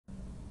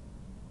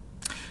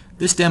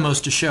This demo is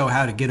to show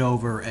how to get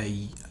over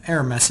a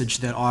error message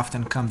that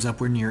often comes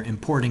up when you're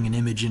importing an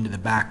image into the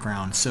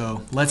background.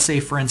 So let's say,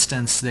 for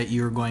instance, that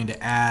you're going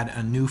to add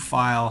a new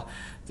file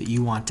that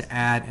you want to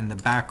add in the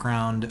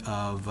background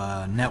of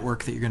a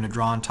network that you're going to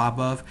draw on top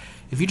of.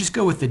 If you just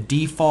go with the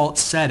default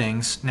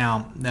settings,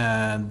 now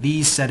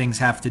these settings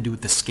have to do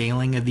with the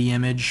scaling of the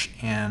image,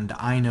 and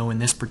I know in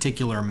this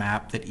particular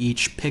map that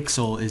each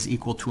pixel is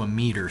equal to a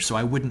meter, so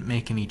I wouldn't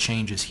make any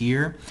changes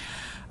here.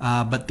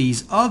 But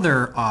these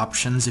other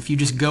options, if you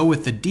just go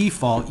with the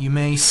default, you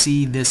may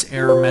see this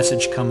error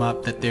message come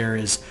up that there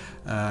is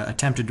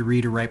attempted to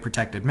read or write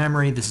protected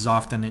memory. This is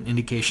often an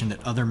indication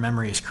that other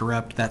memory is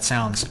corrupt. That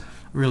sounds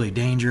really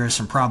dangerous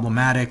and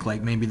problematic,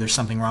 like maybe there's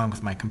something wrong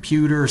with my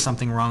computer or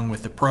something wrong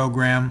with the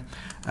program.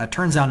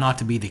 Turns out not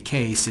to be the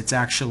case. It's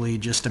actually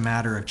just a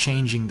matter of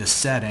changing the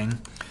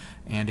setting.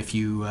 And if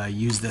you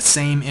use the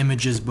same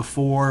image as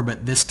before,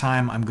 but this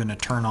time I'm going to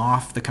turn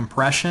off the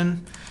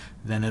compression,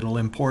 then it'll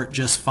import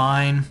just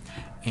fine,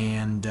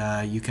 and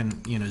you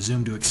can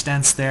zoom to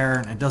extents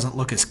there. It doesn't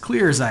look as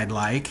clear as I'd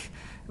like,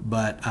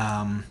 but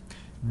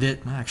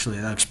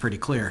actually that looks pretty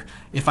clear.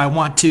 If I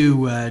want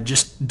to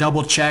just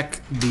double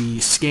check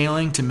the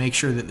scaling to make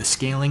sure that the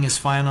scaling is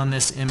fine on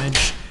this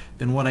image,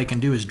 then what I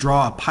can do is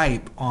draw a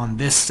pipe on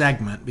this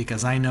segment,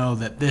 because I know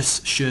that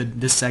this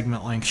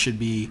segment length should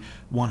be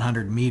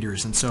 100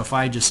 meters. And so if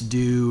I just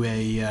do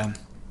a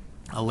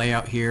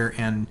layout here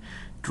and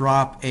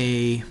drop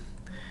a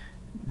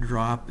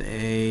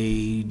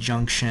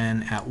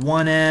junction at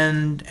one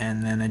end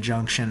and then a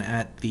junction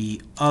at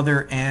the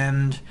other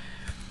end,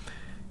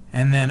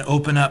 and then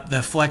open up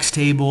the flex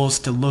tables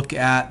to look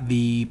at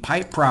the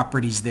pipe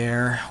properties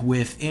there,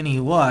 with any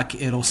luck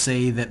it'll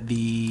say that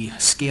the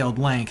scaled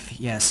length,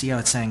 yeah, see how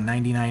it's saying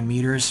 99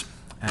 meters?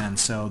 And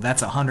so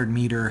that's a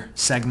 100-meter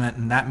segment,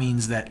 and that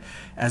means that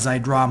as I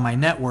draw my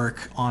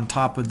network on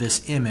top of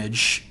this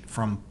image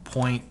from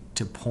point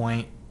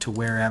to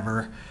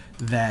wherever,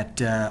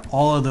 that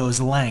all of those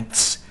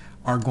lengths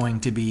are going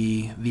to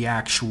be the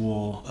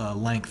actual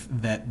length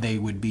that they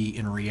would be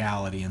in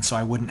reality. And so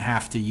I wouldn't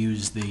have to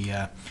use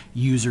the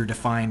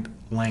user-defined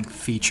length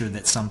feature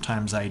that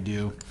sometimes I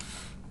do.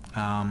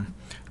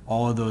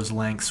 All of those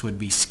lengths would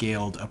be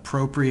scaled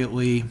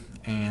appropriately,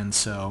 and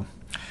so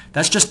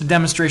that's just a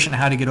demonstration of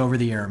how to get over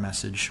the error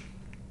message.